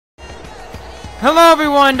Hello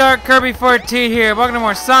everyone, Dark Kirby 14 here. Welcome to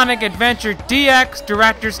more Sonic Adventure DX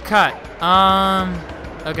Director's Cut.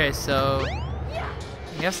 Okay, so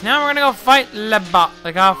I guess now we're gonna go fight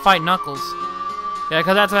I'll fight Knuckles. Yeah,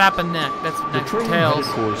 because that's what happened next. That's next. The train headed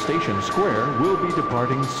for Station Square will be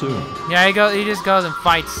departing soon. Yeah, he just goes and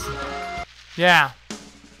fights. Yeah.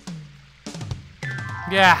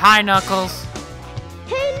 Yeah, hi Knuckles.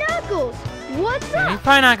 Hey Knuckles, what's Yeah, up? he's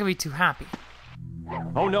probably not gonna be too happy.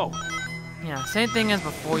 Oh no! Yeah, same thing as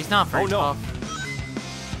before. He's not very tough.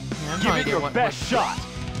 Yeah, I have no Give it idea your what best shot!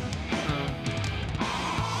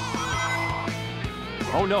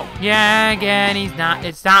 Oh no! Yeah, again, he's not.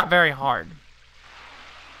 It's not very hard.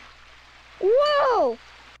 Whoa!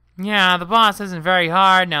 Yeah, the boss isn't very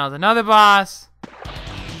hard. Now there's another boss.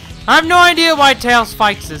 I have no idea why Tails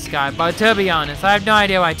fights this guy, but to be honest, I have no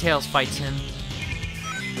idea why Tails fights him.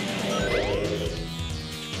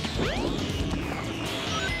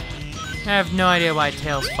 I have no idea why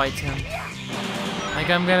Tails fights him.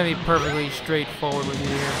 Like, I'm gonna be perfectly straightforward with you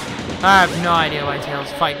here. I have no idea why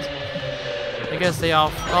Tails fights. I guess they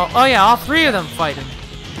all... Oh yeah, all three of them fight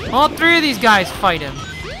him. All three of these guys fight him.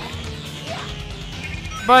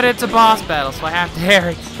 But it's a boss battle, so I have to air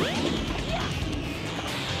it.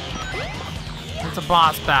 It's a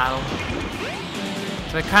boss battle.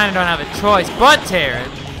 So I kind of don't have a choice but to air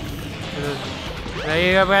it.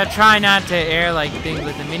 I'm gonna try not to air like things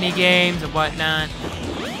like the mini games and whatnot.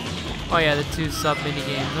 Oh yeah, the two sub mini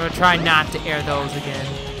games. I'm gonna try not to air those again.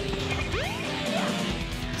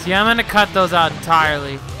 See, I'm gonna cut those out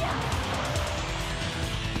entirely.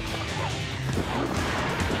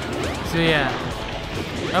 So yeah,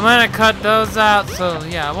 I'm gonna cut those out. So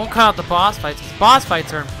yeah, I won't cut out the boss fights. The boss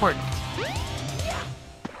fights are important.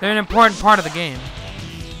 They're an important part of the game.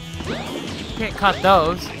 You can't cut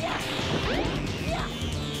those.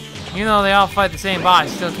 Even though they all fight the same boss,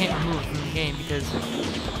 you still can't remove it from the game because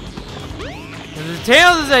the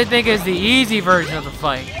Tails, I think, is the easy version of the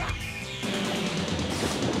fight.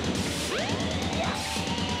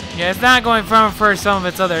 Yeah, it's not going for some of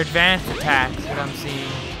its other advanced attacks that I'm seeing.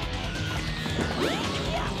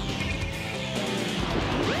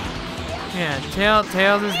 Yeah,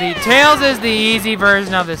 Tails is the easy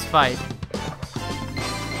version of this fight.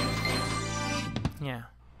 Yeah.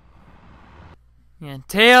 Yeah,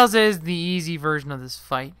 Tails is the easy version of this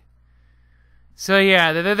fight. So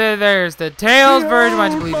yeah, there's the Tails version,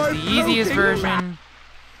 which I believe is the easiest version.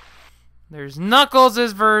 There's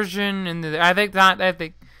Knuckles' version, and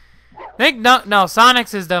no,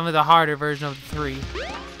 Sonic's is done with the harder version of the three.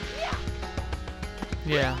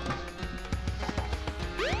 Yeah.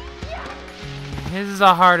 His is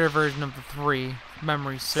a harder version of the three, if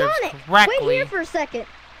memory serves correctly. Wait here for a second.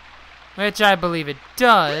 Which I believe it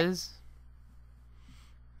does.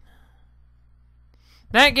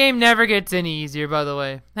 That game never gets any easier, by the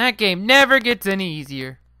way. That game never gets any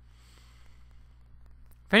easier.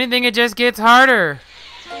 If anything, it just gets harder.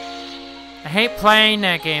 I hate playing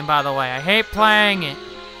that game, by the way. I hate playing it.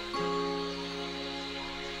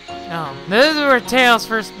 Oh, this is where Tails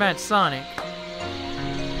first met Sonic.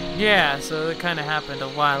 Yeah, so it kind of happened a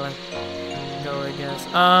while ago, I guess.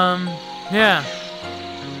 Yeah.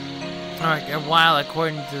 Alright, a while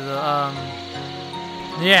according to the,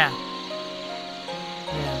 yeah.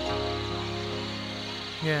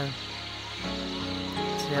 Yeah.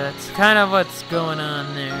 So yeah, that's kind of what's going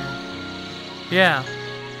on there. Yeah.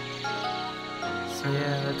 So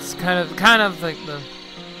yeah, that's kind of like the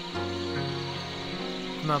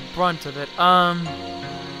brunt of it.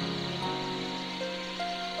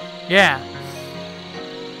 Yeah.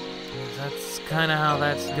 That's kind of how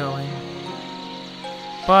that's going.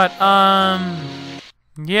 But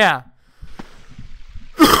yeah.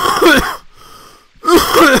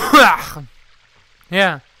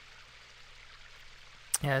 Yeah.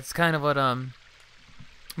 Yeah, it's kind of what,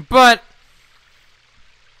 but,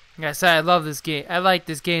 like I said, I love this game. I like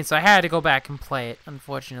this game, so I had to go back and play it,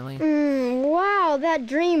 unfortunately. Wow, that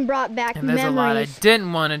dream brought back and there's memories. a lot I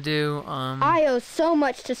didn't want to do, I owe so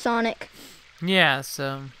much to Sonic. Yeah,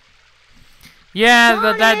 so. Yeah,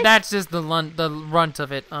 Sonic! that's just the runt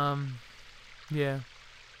of it, yeah.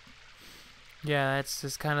 Yeah, that's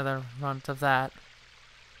just kind of the runt of that.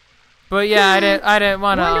 But yeah, I didn't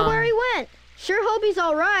want to. Wonder where he went. Sure hope he's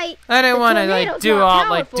all right. I didn't want to do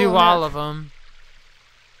all of them.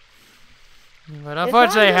 But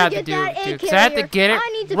unfortunately, I had to do it too, because I had to get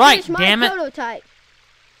it right. Damn it! Prototype.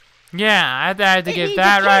 Yeah, I had to get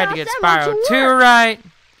that right, to get Spyro 2 right.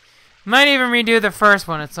 Might even redo the first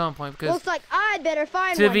one at some point, because looks like I better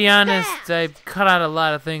find to one be honest, fast. I cut out a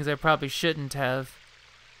lot of things I probably shouldn't have.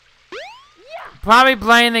 Probably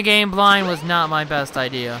playing the game blind was not my best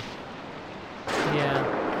idea. Yeah.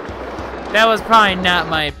 That was probably not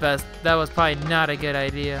my best. That was probably not a good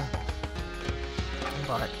idea.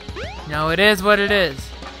 But, no, it is what it is.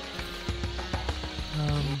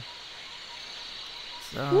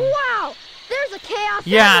 Wow! There's a Chaos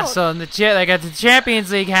Yeah, Emerald! so in the the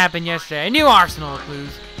Champions League happened yesterday. I knew Arsenal would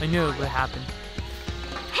lose. I knew it would happen.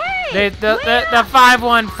 Hey! The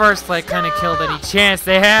 5-1 first leg kind of killed any chance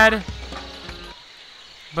they had.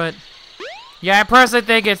 But, yeah, I personally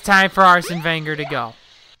think it's time for Arsene Wenger to go.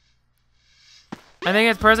 I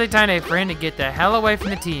think it's personally time for him to get the hell away from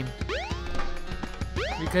the team.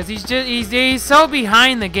 Because he's so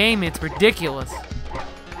behind the game, it's ridiculous.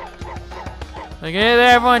 Like,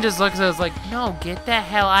 everyone just looks at us like, no, get the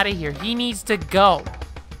hell out of here. He needs to go.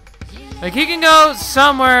 Like, he can go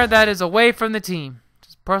somewhere that is away from the team.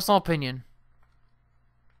 Just personal opinion.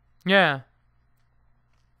 Yeah.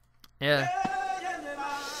 Yeah.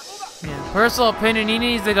 Yeah, personal opinion, he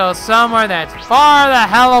needs to go somewhere that's far the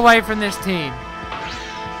hell away from this team.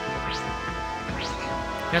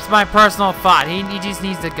 That's my personal thought. He just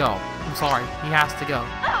needs to go. I'm sorry. He has to go.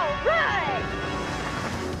 Alright!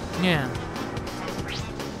 Yeah.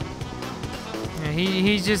 Yeah,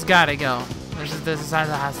 he's just gotta go. This is how it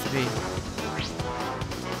has to be.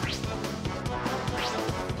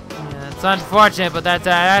 Yeah, it's unfortunate, but that's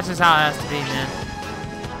just how it has to be, man.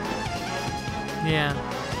 Yeah.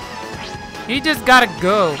 He just gotta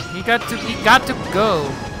go. He got to go. He's got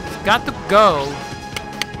to go.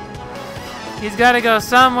 He's gotta go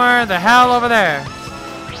somewhere the hell over there.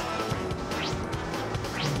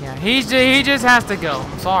 Yeah, he just has to go.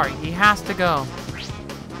 I'm sorry. He has to go.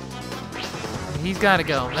 He's gotta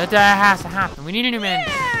go. That has to happen. We need a new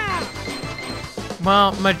manager.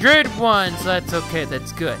 Well, Madrid won, so that's okay.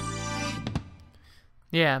 That's good.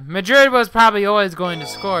 Yeah, Madrid was probably always going to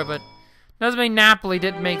score, but doesn't mean Napoli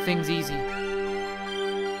didn't make things easy.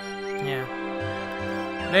 Yeah.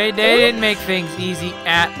 They didn't make things easy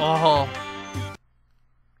at all.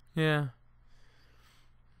 Yeah.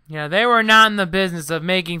 Yeah, they were not in the business of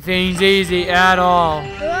making things easy at all.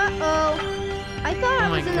 Uh-oh. I thought I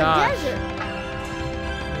was in the desert.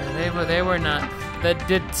 Yeah, they were not.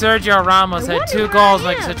 Did Sergio Ramos had 2 goals in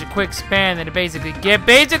like such a quick span that it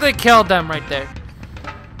basically killed them right there.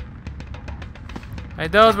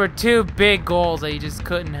 Like, those were 2 big goals that you just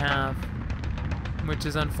couldn't have, which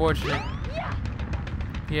is unfortunate.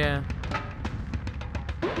 Yeah.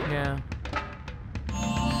 Yeah.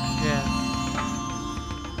 Yeah.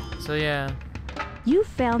 So yeah. You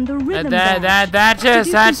found the rhythm that's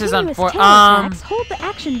just unfortunate. Hold the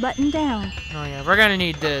action button down. Oh yeah, we're gonna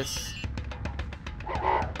need this.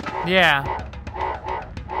 Yeah.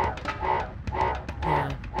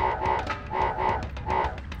 Yeah.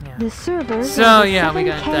 Yeah. The server. So yeah, we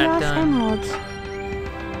got that Chaos done. Emeralds.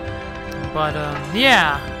 But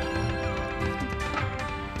yeah.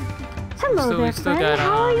 Hello there, still friend. got,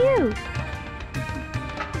 How are you?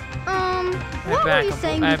 What were you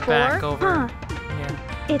saying before? Back over. Huh. Yeah.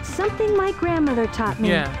 It's something my grandmother taught me.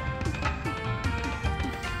 Yeah.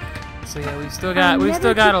 So yeah, we still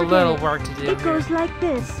got a little work to do. It goes like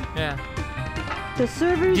this. Yeah. The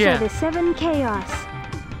servers Yeah. are the 7 chaos.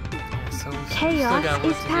 Yeah, so we still Chaos got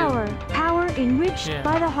is work to power. Power enriched Yeah.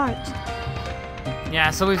 by the heart. do.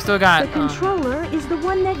 Yeah, so we've still got The controller is the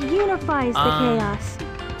one that unifies the chaos.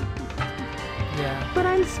 Yeah. But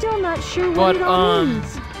I'm still not sure what But, it all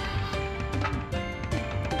means.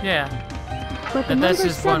 Yeah. But the And that's number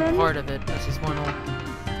just 7 one part of it. That's just one whole.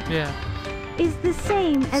 Yeah. is the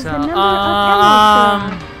same as So, the number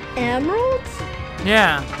of emeralds. Emeralds?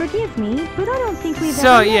 Yeah. Forgive me, but I don't think we've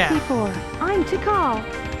So, ever met yeah. before. I'm Tikal,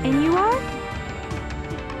 and you are?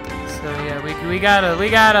 So yeah, we got a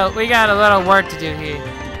little work to do here.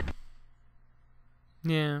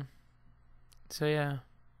 Yeah. So yeah.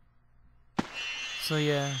 So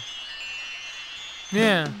yeah.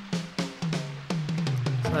 Yeah.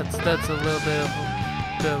 So that's a little bit of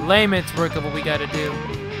the layman's work of what we gotta do.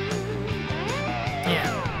 Yeah.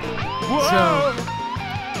 So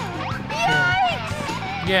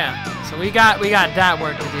yeah. So we got that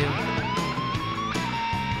work to do.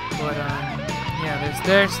 But yeah,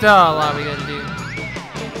 there's still a lot we gotta do.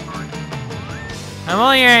 I'm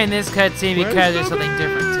only airing this cutscene because there's something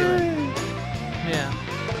different to it. Yeah.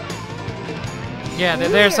 Yeah,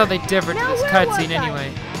 there's something different to this cutscene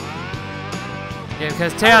anyway. Yeah,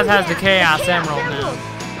 because Tails has the Chaos Emerald now.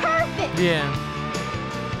 Perfect! Yeah.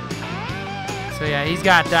 So yeah, he's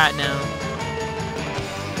got that now.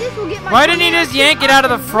 This will get my Why didn't he just yank it out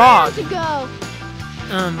of the frog? To go.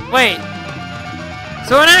 Wait.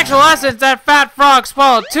 So in actual essence, that fat frog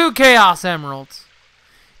swallowed 2 Chaos Emeralds.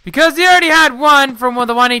 Because he already had one from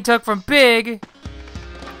the one he took from Big.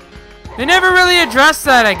 They never really addressed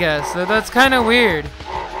that, I guess. So that's kind of weird.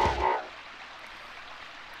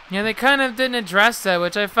 Yeah, they kind of didn't address that,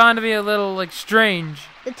 which I found to be a little, like, strange.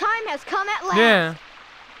 The time has come at last. Yeah.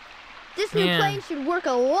 This new plane should work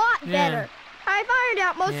a lot better. I've ironed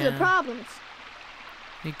out most of the problems.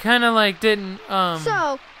 They kind of, like, didn't,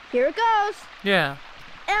 So, here it goes. Yeah.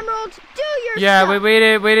 Emerald, do your stuff. Yeah,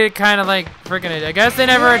 we did kind of, like, freaking it. I guess they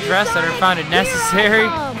never addressed it or found it necessary.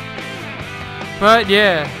 But,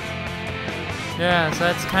 yeah. Yeah, so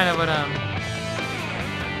that's kind of what,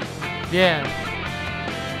 yeah.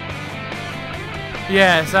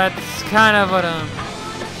 Yeah, so that's kind of what,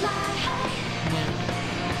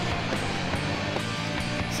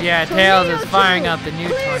 So yeah, Tails is firing out the new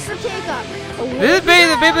tornado. This is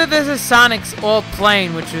basically this is Sonic's old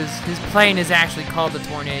plane, which is his plane is actually called the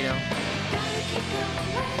Tornado.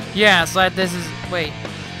 Yeah, so this is wait.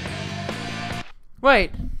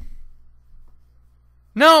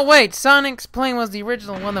 No, wait. Sonic's plane was the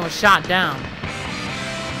original one that was shot down.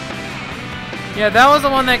 Yeah, that was the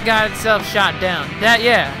one that got itself shot down. That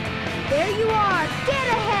yeah. There you are. Get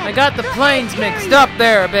ahead. I got the planes mixed up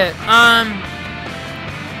there a bit.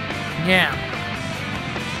 Yeah.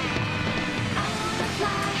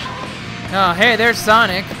 Oh, hey, there's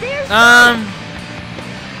Sonic.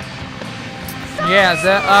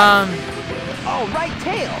 Yeah, Oh, right,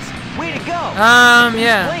 Tails. Way to go.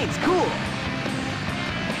 Yeah. Plane's cool.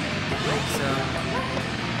 So,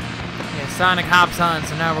 yeah, Sonic hops on,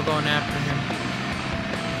 so now we're going after him.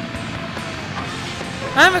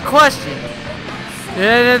 I have a question.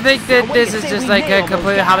 I think that this is just like a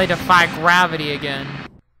completely how they defy gravity again.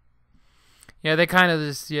 Yeah, they kind of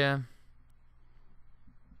just, yeah.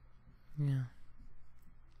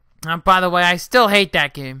 By the way, I still hate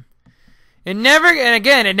that game. It never, and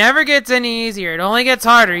again, it never gets any easier. It only gets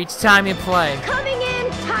harder each time you play. Coming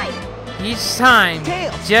in tight. Each time,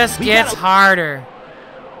 just gets harder.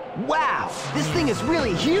 Wow, this thing is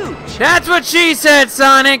really huge. That's what she said,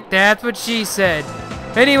 Sonic. That's what she said.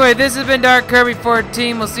 Anyway, this has been Dark Kirby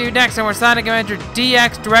 14. We'll see you next time where Sonic Adventure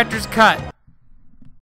DX Director's Cut.